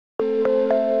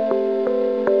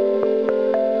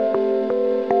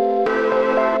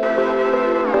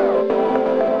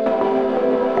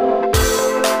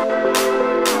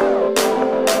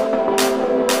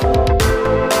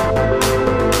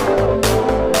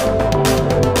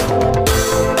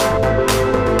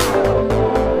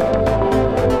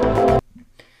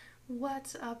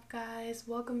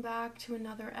back to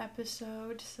another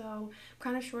episode. So I'm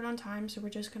kind of short on time, so we're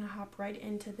just gonna hop right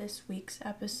into this week's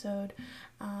episode.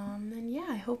 And yeah,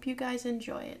 I hope you guys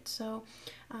enjoy it. So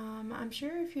I'm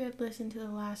sure if you had listened to the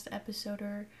last episode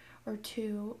or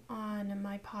two on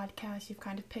my podcast, you've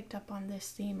kind of picked up on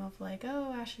this theme of like,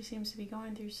 oh, Ashley seems to be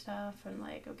going through stuff, and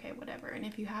like, okay, whatever. And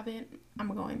if you haven't,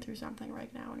 I'm going through something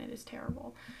right now, and it is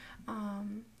terrible.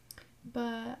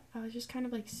 But I was just kind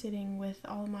of like sitting with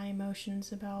all my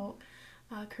emotions about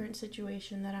current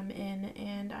situation that I'm in,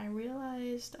 and I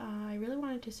realized I really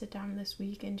wanted to sit down this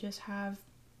week and just have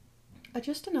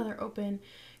just another open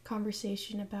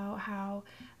conversation about how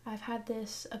I've had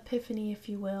this epiphany, if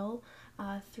you will,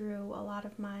 through a lot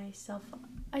of my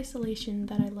self-isolation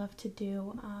that I love to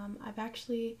do. I've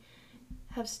actually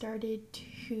have started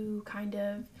to kind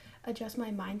of adjust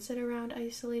my mindset around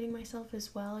isolating myself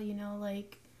as well,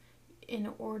 like in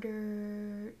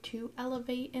order to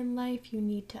elevate in life, you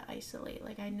need to isolate.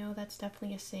 Like, I know that's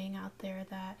definitely a saying out there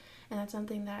and that's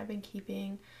something that I've been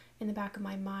keeping in the back of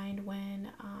my mind when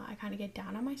I kind of get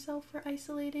down on myself for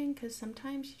isolating, because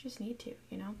sometimes you just need to.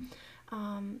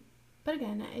 But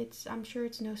again, I'm sure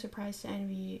it's no surprise to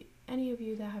any of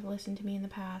you that have listened to me in the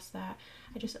past that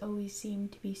I just always seem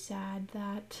to be sad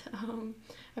that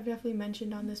I've definitely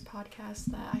mentioned on this podcast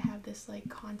that I have this like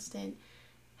constant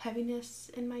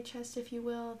heaviness in my chest, if you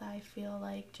will, that I feel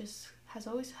like just has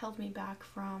always held me back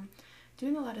from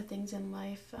doing a lot of things in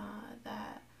life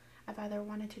that I've either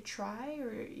wanted to try,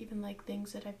 or even like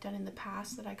things that I've done in the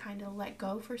past that I kind of let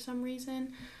go for some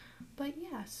reason. But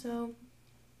yeah, so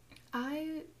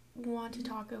I want to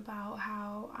talk about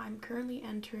how I'm currently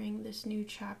entering this new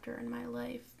chapter in my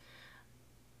life.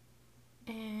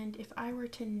 And if I were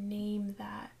to name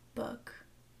that book,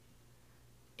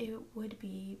 it would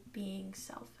be Being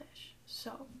Selfish.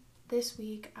 So this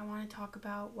week I want to talk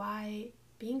about why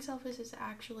being selfish is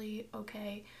actually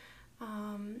okay,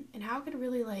 and how it could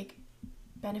really like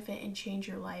benefit and change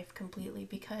your life completely,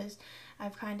 because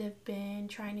I've kind of been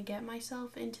trying to get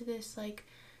myself into this like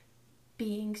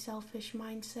being selfish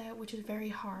mindset, which is very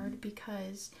hard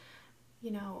because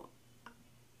the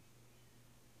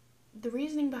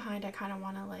reasoning behind I kind of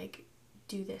want to like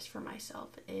do this for myself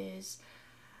is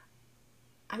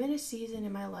I'm in a season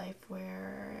in my life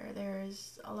where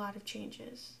there's a lot of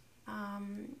changes.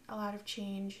 A lot of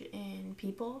change in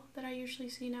people that I usually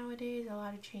see nowadays, a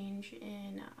lot of change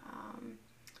in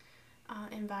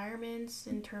environments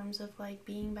in terms of like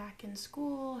being back in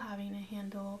school, having to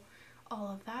handle all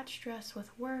of that stress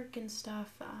with work and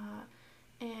stuff.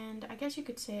 And I guess you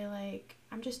could say like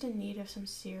I'm just in need of some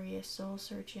serious soul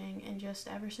searching, and just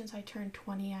ever since I turned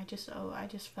 20, I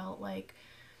just felt like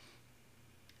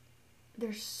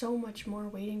there's so much more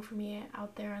waiting for me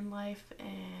out there in life,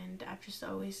 and I've just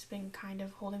always been kind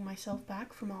of holding myself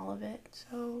back from all of it.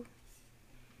 So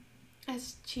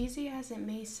as cheesy as it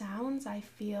may sound, I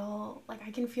feel like I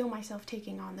can feel myself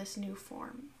taking on this new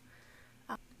form.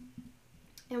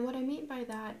 And what I mean by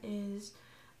that is,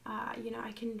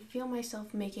 I can feel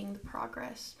myself making the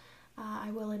progress.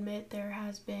 I will admit there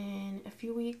has been a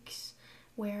few weeks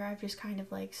where I've just kind of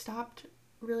like stopped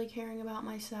really caring about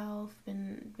myself,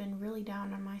 been really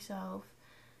down on myself,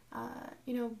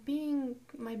 being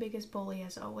my biggest bully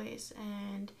as always.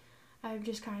 And I've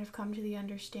just kind of come to the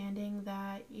understanding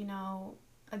that,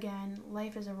 again,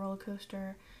 life is a roller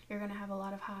coaster. You're going to have a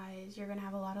lot of highs, you're going to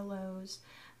have a lot of lows,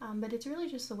 but it's really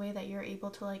just the way that you're able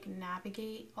to like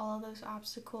navigate all of those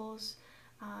obstacles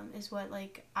is what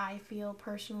like I feel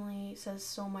personally says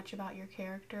so much about your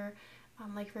character.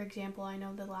 Like, for example, I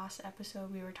know the last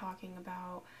episode we were talking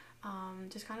about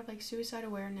just kind of like suicide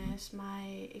awareness,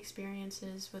 my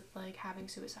experiences with like having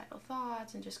suicidal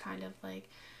thoughts, and just kind of like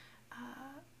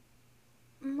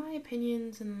my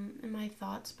opinions and my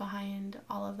thoughts behind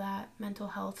all of that mental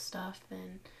health stuff,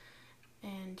 and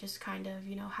just kind of,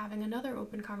 having another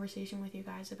open conversation with you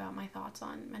guys about my thoughts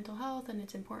on mental health and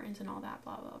its importance and all that,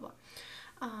 blah, blah, blah.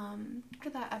 After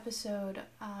that episode,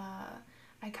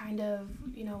 I kind of,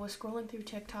 was scrolling through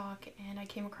TikTok, and I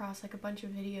came across like a bunch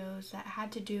of videos that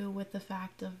had to do with the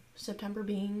fact of September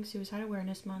being Suicide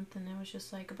Awareness Month, and it was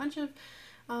just like a bunch of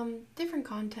different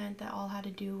content that all had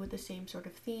to do with the same sort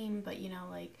of theme, but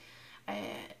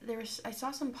I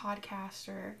saw some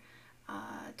podcaster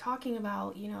talking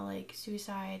about, like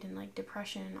suicide and like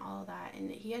depression and all of that,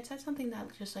 and he had said something that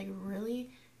just like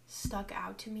really stuck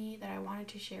out to me that I wanted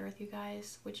to share with you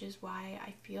guys, which is why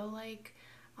I feel like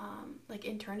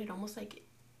in turn it almost like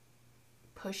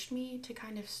pushed me to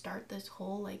kind of start this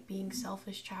whole like being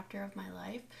selfish chapter of my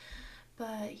life.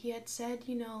 But he had said,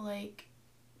 like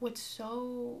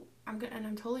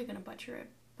I'm totally gonna butcher it,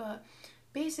 but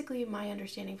basically my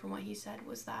understanding from what he said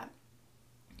was that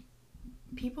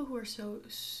people who are so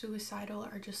suicidal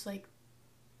are just like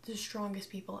the strongest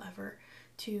people ever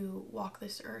to walk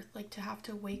this earth. Like, to have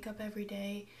to wake up every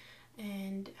day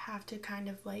and have to kind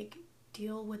of like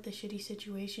deal with the shitty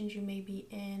situations you may be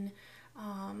in,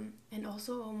 and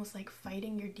also almost like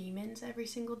fighting your demons every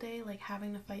single day, like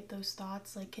having to fight those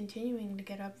thoughts, like continuing to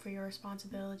get up for your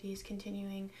responsibilities,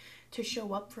 continuing to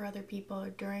show up for other people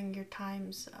during your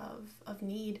times of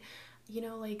need,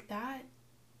 like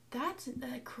that's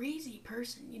a crazy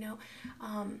person,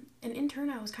 and in turn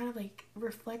I was kind of like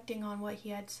reflecting on what he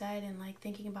had said and like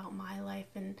thinking about my life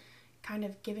and kind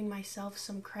of giving myself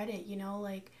some credit,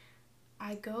 like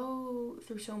I go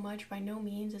through so much. By no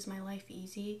means is my life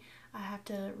easy. I have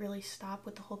to really stop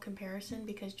with the whole comparison,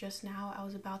 because just now I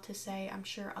was about to say I'm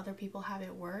sure other people have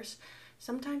it worse.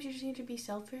 Sometimes you just need to be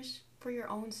selfish for your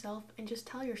own self and just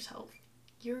tell yourself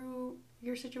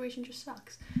your situation just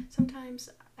sucks. Sometimes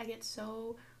I get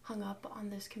so hung up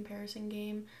on this comparison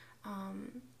game,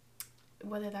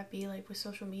 whether that be like with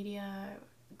social media,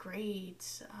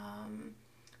 grades,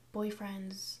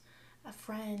 boyfriends,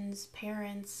 friends,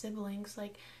 parents, siblings.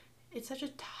 Like, it's such a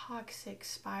toxic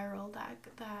spiral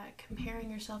that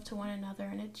comparing yourself to one another,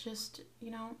 and it just,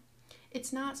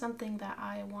 it's not something that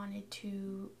I wanted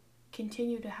to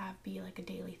continue to have be like a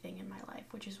daily thing in my life,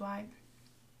 which is why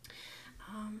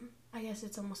I guess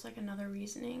it's almost like another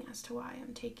reasoning as to why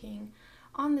I'm taking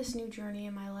on this new journey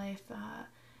in my life,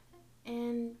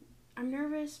 and I'm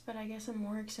nervous, but I guess I'm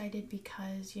more excited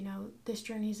because, this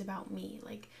journey is about me.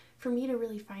 Like, for me to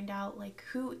really find out, like,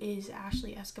 who is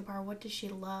Ashley Escobar? What does she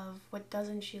love? What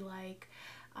doesn't she like?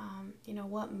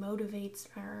 What motivates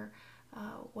her?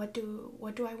 What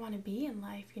do I want to be in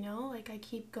life? Like, I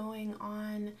keep going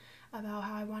on about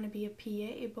how I want to be a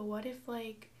PA, but what if,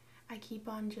 like, I keep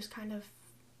on just kind of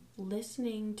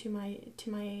listening to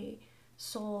my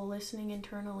soul, listening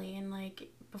internally, and like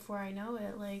before I know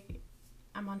it, like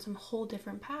I'm on some whole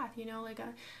different path, like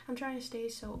I'm trying to stay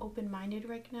so open-minded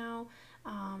right now,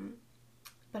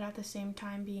 but at the same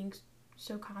time being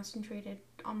so concentrated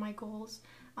on my goals,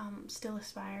 still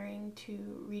aspiring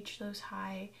to reach those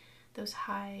high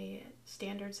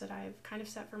standards that I've kind of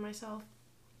set for myself.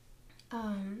 But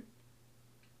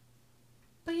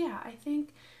yeah, I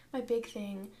think my big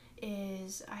thing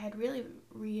is I had really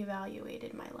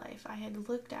reevaluated my life. I had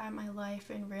looked at my life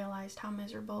and realized how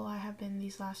miserable I have been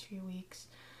these last few weeks.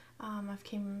 I've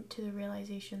came to the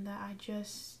realization that I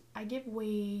give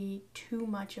way too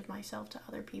much of myself to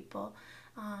other people.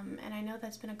 And I know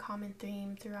that's been a common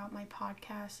theme throughout my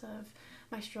podcast of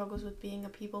my struggles with being a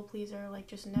people pleaser, like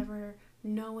just never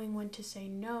knowing when to say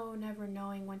no, never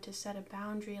knowing when to set a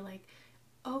boundary, like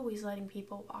always letting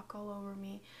people walk all over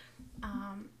me.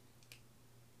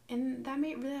 And that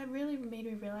really made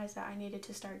me realize that I needed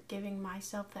to start giving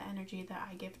myself the energy that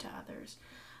I give to others.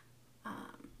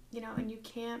 And you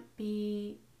can't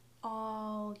be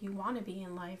all you want to be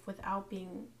in life without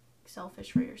being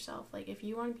selfish for yourself. Like, if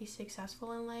you want to be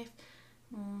successful in life,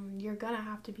 you're gonna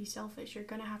have to be selfish. You're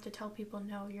gonna have to tell people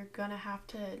no. You're gonna have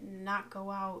to not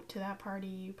go out to that party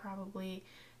you probably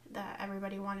that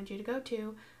everybody wanted you to go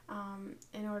to,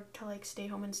 in order to like stay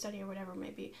home and study or whatever it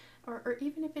may be. Or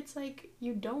even if it's like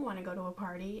you don't want to go to a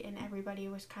party and everybody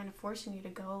was kind of forcing you to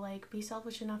go, like be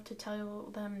selfish enough to tell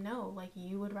them no, like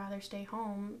you would rather stay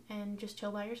home and just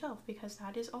chill by yourself, because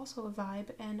that is also a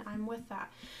vibe and I'm with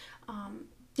that.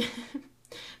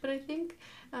 But I think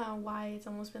why it's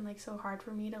almost been like so hard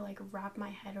for me to like wrap my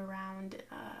head around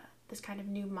this kind of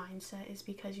new mindset is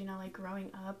because, like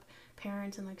growing up,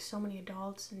 parents and like so many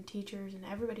adults and teachers and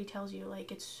everybody tells you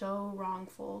like it's so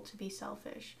wrongful to be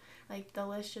selfish. Like the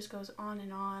list just goes on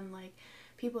and on. Like,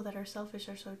 people that are selfish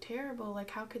are so terrible.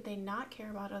 Like, how could they not care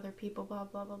about other people? Blah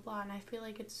blah blah blah. And I feel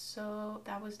like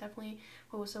that was definitely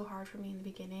what was so hard for me in the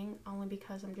beginning, only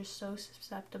because I'm just so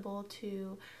susceptible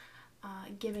to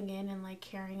giving in and like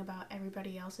caring about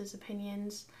everybody else's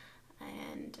opinions.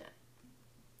 And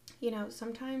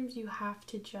sometimes you have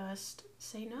to just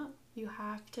say no. You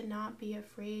have to not be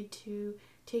afraid to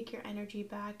take your energy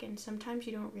back, and sometimes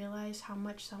you don't realize how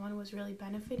much someone was really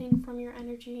benefiting from your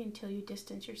energy until you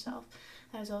distance yourself.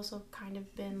 That has also kind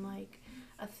of been like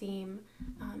a theme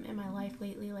in my life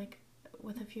lately, like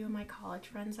with a few of my college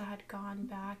friends that had gone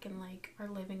back and like are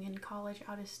living in college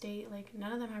out of state. Like,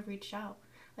 none of them have reached out.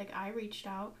 Like, I reached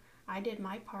out, I did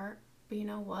my part, but you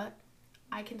know what?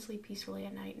 I can sleep peacefully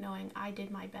at night knowing I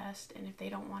did my best, and if they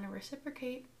don't want to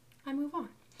reciprocate, I move on.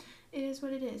 It is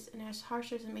what it is, and as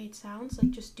harsh as it may sound,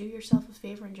 like, just do yourself a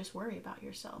favor and just worry about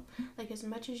yourself. Like, as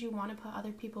much as you want to put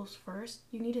other people's first,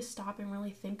 you need to stop and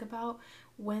really think about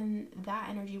when that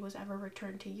energy was ever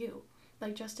returned to you.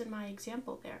 Like, just in my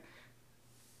example there,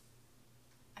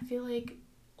 I I feel like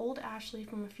old Ashley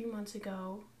from a few months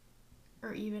ago,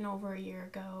 or even over a year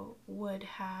ago, would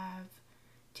have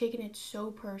taken it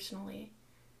so personally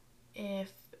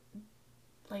if,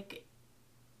 like,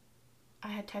 I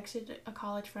had texted a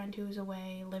college friend who was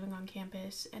away living on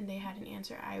campus and they had an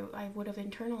answer. I would have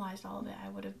internalized all of it. I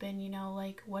would have been,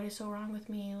 like, what is so wrong with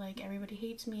me? Like, everybody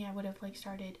hates me. I would have, like,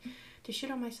 started to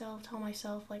shit on myself, tell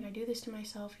myself, like, I do this to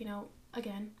myself,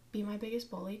 again, be my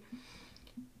biggest bully.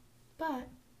 But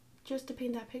just to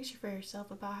paint that picture for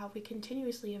yourself about how we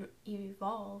continuously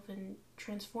evolve and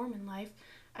transform in life,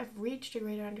 I've reached a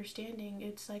greater understanding.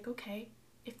 It's like, okay,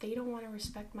 if they don't want to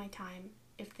respect my time,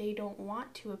 if they don't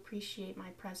want to appreciate my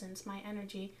presence, my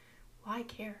energy, why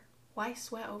care? Why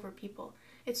sweat over people?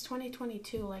 It's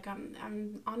 2022. Like,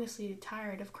 I'm honestly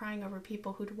tired of crying over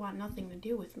people who want nothing to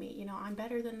do with me. I'm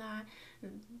better than that.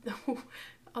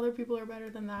 Other people are better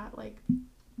than that. Like,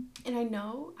 and I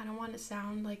know I don't want to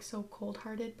sound like so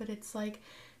cold-hearted, but it's like,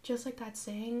 just like that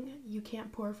saying, you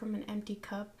can't pour from an empty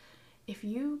cup. If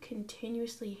you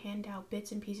continuously hand out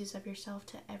bits and pieces of yourself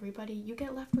to everybody, you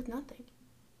get left with nothing.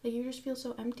 Like, you just feel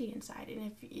so empty inside.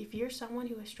 And if you're someone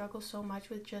who has struggled so much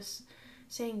with just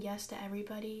saying yes to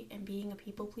everybody and being a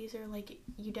people pleaser, like,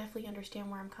 you definitely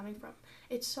understand where I'm coming from.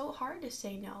 It's so hard to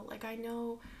say no. Like, I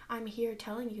know I'm here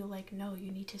telling you, like, no,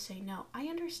 you need to say no. I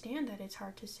understand that it's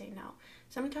hard to say no.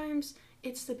 Sometimes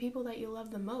it's the people that you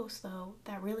love the most, though,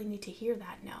 that really need to hear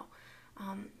that no.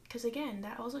 Because again,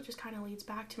 that also just kind of leads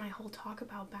back to my whole talk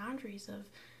about boundaries of,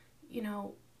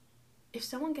 if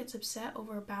someone gets upset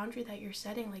over a boundary that you're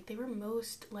setting, like, they were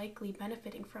most likely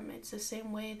benefiting from it. It's the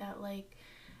same way that, like,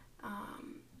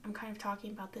 I'm kind of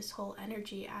talking about this whole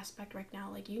energy aspect right now.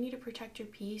 Like, you need to protect your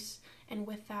peace, and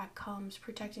with that comes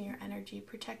protecting your energy,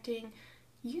 protecting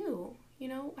you.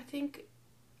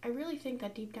 I really think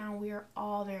that deep down we are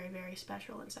all very, very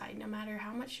special inside. No matter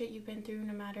how much shit you've been through,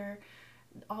 no matter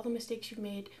all the mistakes you've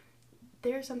made,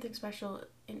 there's something special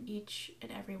in each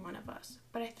and every one of us.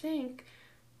 But I think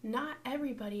not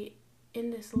everybody in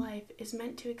this life is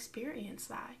meant to experience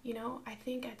that. I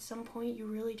think at some point you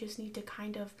really just need to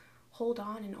kind of hold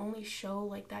on and only show,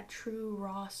 like, that true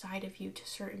raw side of you to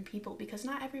certain people, because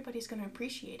not everybody's going to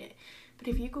appreciate it. But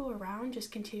if you go around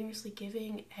just continuously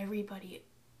giving everybody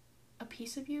a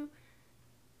piece of you,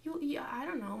 I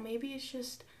don't know, maybe it's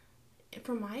just,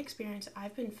 from my experience,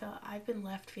 I've been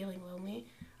left feeling lonely,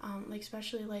 like,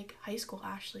 especially like high school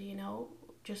Ashley,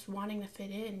 just wanting to fit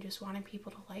in, just wanting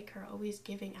people to like her, always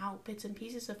giving out bits and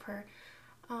pieces of her.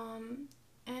 And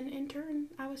in turn,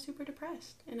 I was super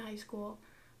depressed in high school.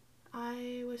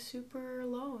 I was super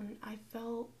alone. I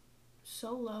felt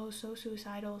so low, so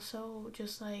suicidal, so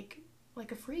just like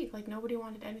a freak. Like, nobody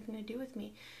wanted anything to do with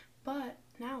me. But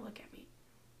now look at me.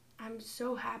 I'm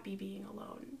so happy being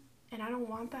alone. And I don't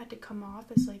want that to come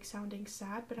off as, like, sounding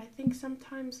sad, but I think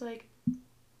sometimes, like,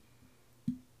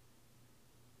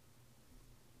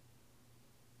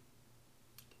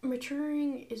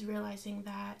 maturing is realizing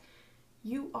that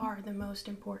you are the most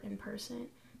important person,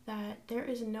 that there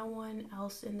is no one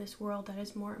else in this world that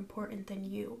is more important than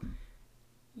you.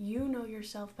 You know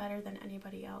yourself better than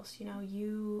anybody else.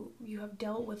 You have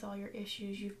dealt with all your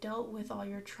issues, you've dealt with all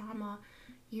your trauma.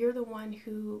 You're the one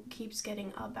who keeps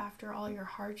getting up after all your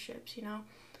hardships. And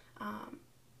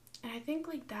I think,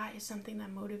 like, that is something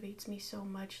that motivates me so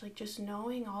much, like, just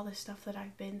knowing all the stuff that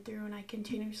I've been through, and I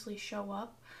continuously show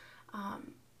up.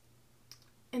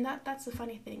 And that's the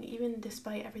funny thing. Even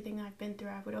despite everything I've been through,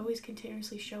 I would always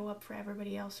continuously show up for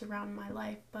everybody else around my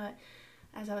life. But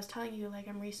as I was telling you, like,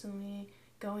 I'm recently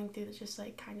going through just,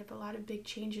 like, kind of a lot of big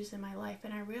changes in my life,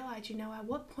 and I realized, at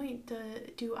what point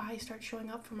do I start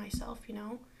showing up for myself?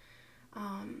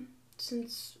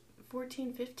 Since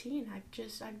 14, 15,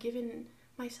 I've given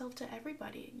myself to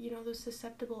everybody. Those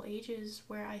susceptible ages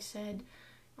where I said,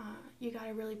 you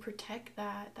gotta really protect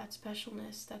that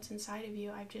specialness that's inside of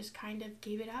you. I just kind of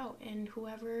gave it out, and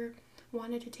whoever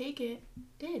wanted to take it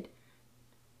did.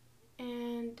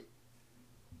 And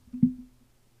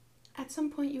at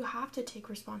some point you have to take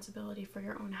responsibility for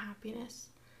your own happiness.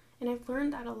 And I've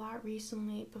learned that a lot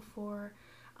recently before,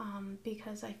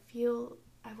 because I feel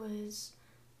I was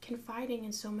confiding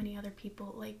in so many other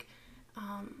people,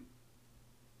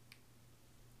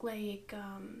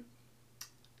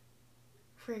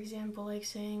 for example, like,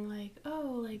 saying, like,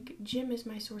 oh, like, Jim is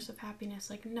my source of happiness.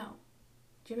 Like, no,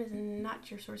 Jim is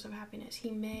not your source of happiness. He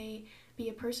may be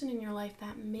a person in your life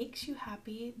that makes you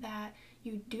happy, that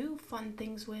you do fun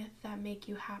things with, that make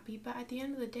you happy, but at the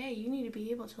end of the day, you need to be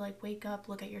able to, like, wake up,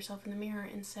 look at yourself in the mirror,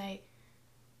 and say,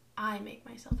 I make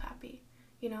myself happy.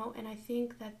 And I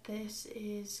think that this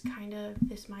is kind of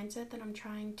this mindset that I'm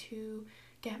trying to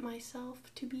get myself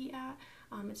to be at.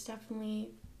 It's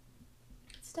definitely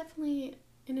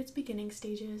in its beginning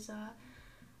stages.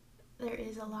 There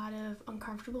is a lot of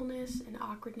uncomfortableness and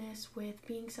awkwardness with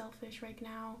being selfish right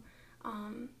now,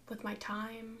 with my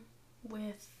time,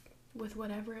 with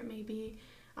whatever it may be.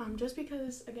 Just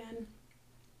because, again,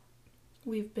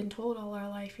 we've been told all our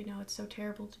life, it's so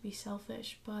terrible to be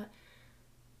selfish, but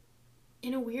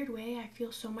in a weird way, I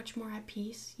feel so much more at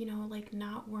peace, like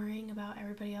not worrying about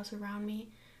everybody else around me,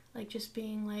 like just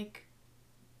being like,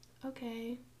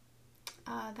 okay,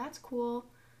 that's cool.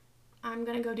 I'm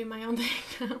gonna go do my own thing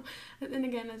now. And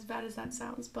again, as bad as that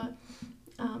sounds, but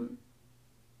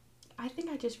I think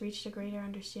I just reached a greater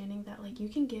understanding that like you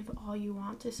can give all you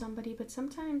want to somebody, but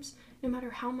sometimes no matter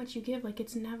how much you give, like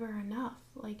it's never enough.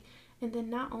 Like, and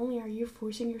then not only are you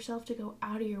forcing yourself to go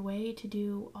out of your way to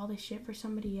do all this shit for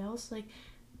somebody else, like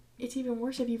it's even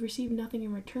worse if you receive nothing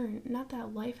in return. Not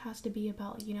that life has to be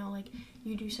about, like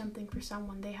you do something for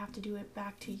someone, they have to do it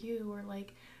back to you, or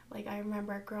like I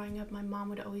remember growing up, my mom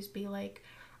would always be like,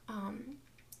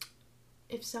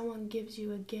 if someone gives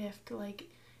you a gift, like,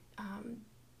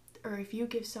 or if you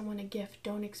give someone a gift,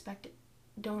 don't expect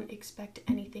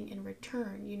anything in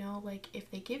return, like if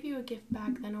they give you a gift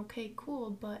back, then okay, cool,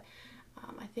 but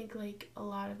I think like a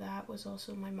lot of that was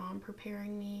also my mom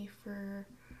preparing me for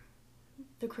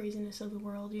the craziness of the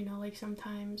world, like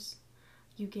sometimes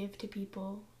you give to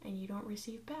people and you don't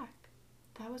receive back.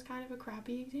 That was kind of a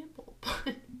crappy example,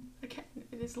 but again,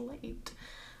 it is late.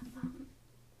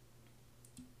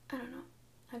 I don't know.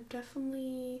 I've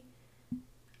definitely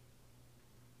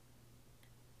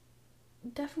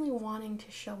wanting to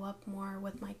show up more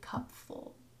with my cup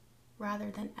full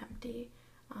rather than empty.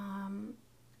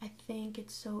 I think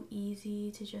it's so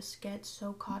easy to just get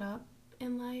so caught up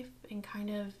in life and kind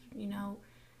of,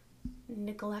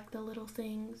 neglect the little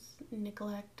things,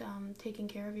 neglect taking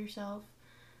care of yourself,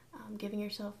 giving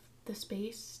yourself the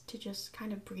space to just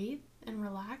kind of breathe and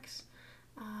relax.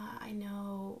 I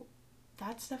know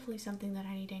that's definitely something that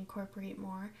I need to incorporate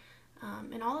more.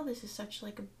 And all of this is such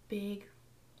like a big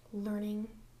learning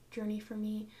journey for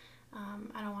me.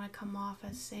 I don't want to come off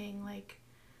as saying like,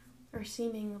 or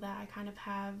seeming that I kind of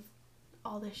have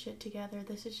all this shit together.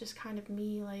 This is just kind of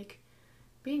me like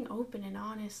being open and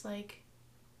honest. Like,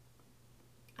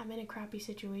 I'm in a crappy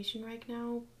situation right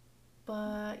now,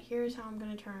 but here's how I'm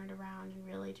going to turn it around and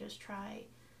really just try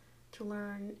to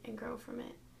learn and grow from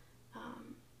it.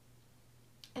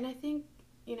 And I think,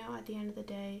 at the end of the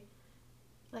day,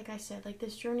 like I said, like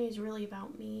this journey is really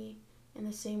about me, in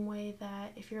the same way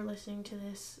that if you're listening to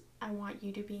this, I want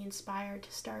you to be inspired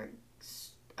to start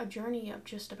a journey of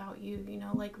just about you,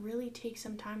 like really take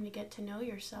some time to get to know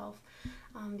yourself,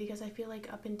 because I feel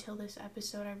like up until this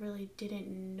episode, I really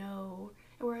didn't know,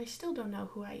 or I still don't know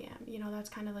who I am. That's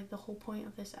kind of like the whole point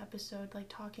of this episode, like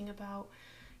talking about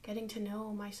getting to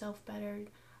know myself better,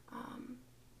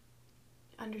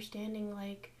 understanding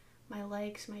like my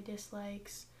likes, my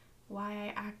dislikes, why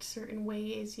I act certain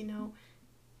ways.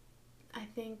 I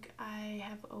think I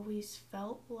have always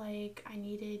felt like I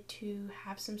needed to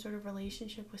have some sort of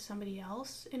relationship with somebody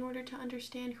else in order to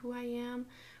understand who I am,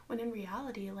 when in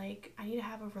reality, like, I need to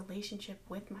have a relationship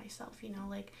with myself,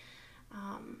 like,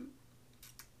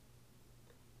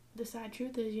 the sad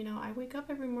truth is, I wake up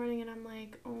every morning and I'm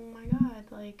like, oh my god,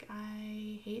 like,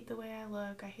 I hate the way I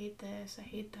look, I hate this, I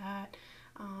hate that.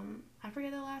 I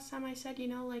forget the last time I said,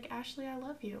 like, Ashley, I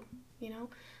love you,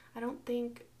 I don't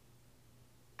think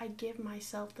I give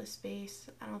myself the space.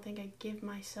 I don't think I give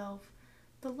myself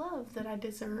the love that I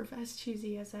deserve, as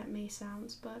cheesy as that may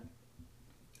sound. But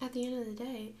at the end of the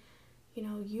day, you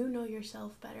know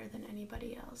yourself better than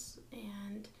anybody else.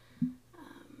 And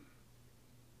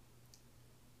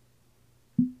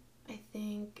I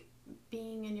think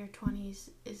being in your 20s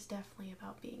is definitely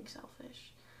about being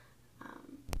selfish.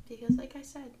 Because like I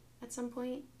said, at some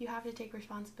point you have to take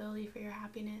responsibility for your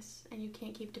happiness, and you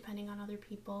can't keep depending on other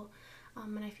people.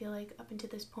 And I feel like up until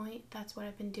this point, that's what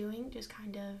I've been doing, just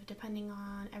kind of depending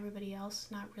on everybody else,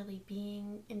 not really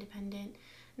being independent,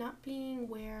 not being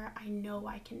where I know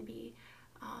I can be.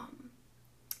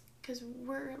 Because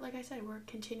like I said, we're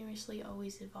continuously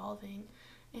always evolving,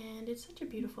 and it's such a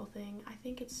beautiful thing. I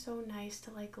think it's so nice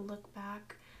to like look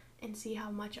back and see how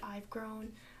much I've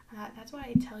grown. That's why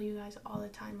I tell you guys all the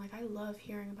time, like, I love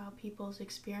hearing about people's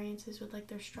experiences with like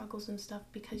their struggles and stuff,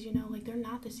 because like they're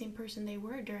not the same person they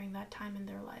were during that time in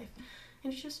their life,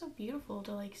 and it's just so beautiful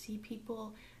to like see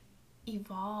people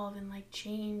evolve and like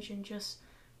change and just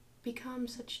become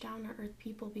such down-to-earth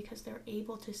people, because they're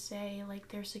able to say like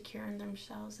they're secure in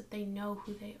themselves, that they know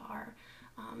who they are,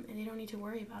 and they don't need to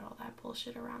worry about all that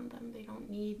bullshit around them. They don't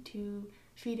need to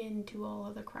feed into all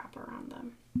of the crap around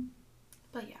them.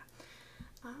 But yeah,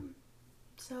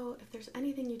 So if there's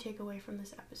anything you take away from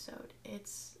this episode,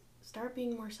 it's start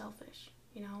being more selfish.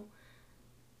 You know,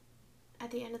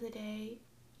 at the end of the day,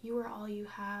 you are all you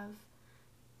have,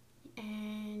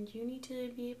 and you need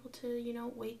to be able to, you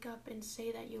know, wake up and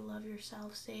say that you love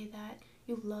yourself, say that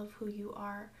you love who you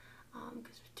are.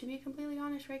 Because to be completely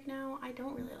honest, right now, I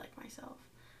don't really like myself.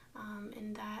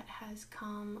 And that has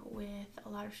come with a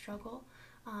lot of struggle,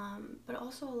 but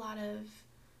also a lot of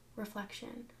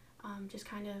reflection. Just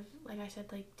kind of, like I said,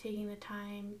 like taking the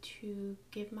time to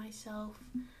give myself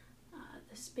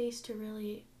the space to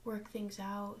really work things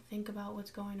out, think about what's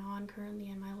going on currently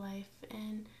in my life,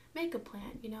 and make a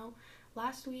plan. You know, the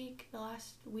last week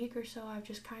or so, I've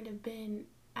just kind of been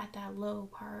at that low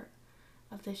part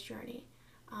of this journey.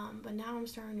 But now I'm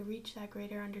starting to reach that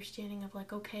greater understanding of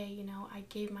like, okay, you know, I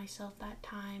gave myself that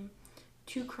time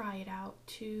to cry it out,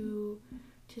 to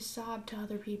sob to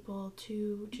other people,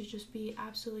 to just be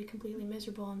absolutely completely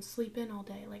miserable and sleep in all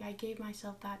day. Like I gave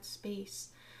myself that space.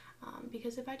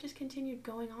 Because if I just continued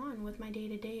going on with my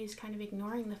day-to-days, kind of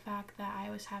ignoring the fact that I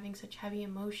was having such heavy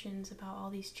emotions about all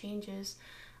these changes,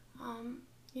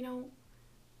 you know,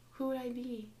 who would I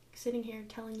be sitting here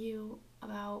telling you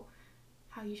about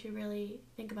how you should really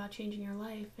think about changing your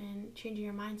life and changing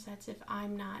your mindsets if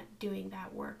I'm not doing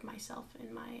that work myself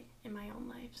in my own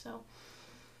life? So,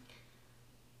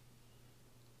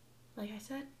 like I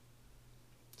said,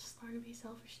 just learn to be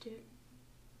selfish, dude.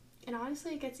 And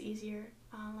honestly, it gets easier.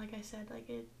 Like I said, like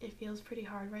it feels pretty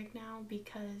hard right now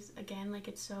because, again, like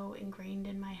it's so ingrained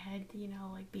in my head, you know,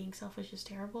 like being selfish is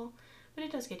terrible. But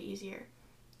it does get easier.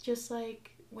 Just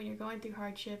like when you're going through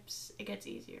hardships, it gets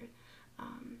easier.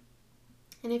 Um,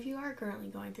 and if you are currently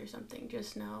going through something,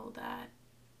 just know that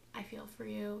I feel for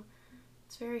you.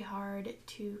 It's very hard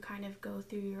to kind of go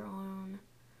through your own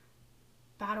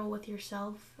battle with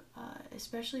yourself,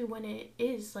 especially when it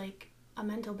is like a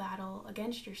mental battle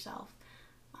against yourself,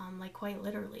 like quite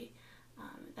literally.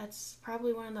 That's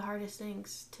probably one of the hardest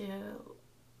things to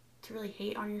really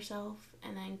hate on yourself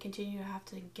and then continue to have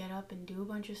to get up and do a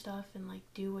bunch of stuff and like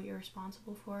do what you're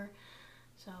responsible for.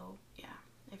 So yeah,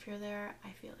 if you're there, I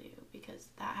feel you, because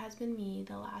that has been me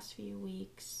the last few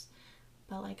weeks.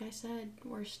 But like I said,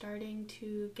 we're starting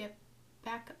to get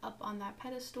back up on that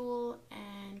pedestal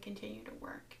and continue to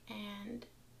work. And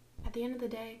at the end of the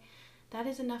day, that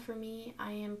is enough for me.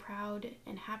 I am proud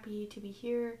and happy to be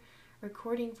here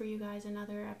recording for you guys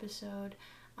another episode.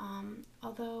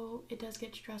 Although it does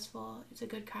get stressful, it's a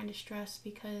good kind of stress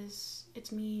because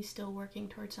it's me still working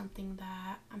towards something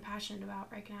that I'm passionate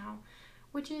about right now,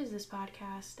 which is this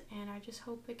podcast, and I just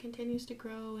hope it continues to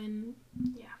grow. And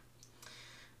yeah.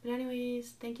 But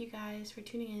anyways, thank you guys for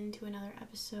tuning in to another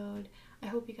episode. I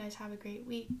hope you guys have a great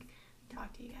week.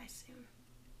 Talk to you guys soon.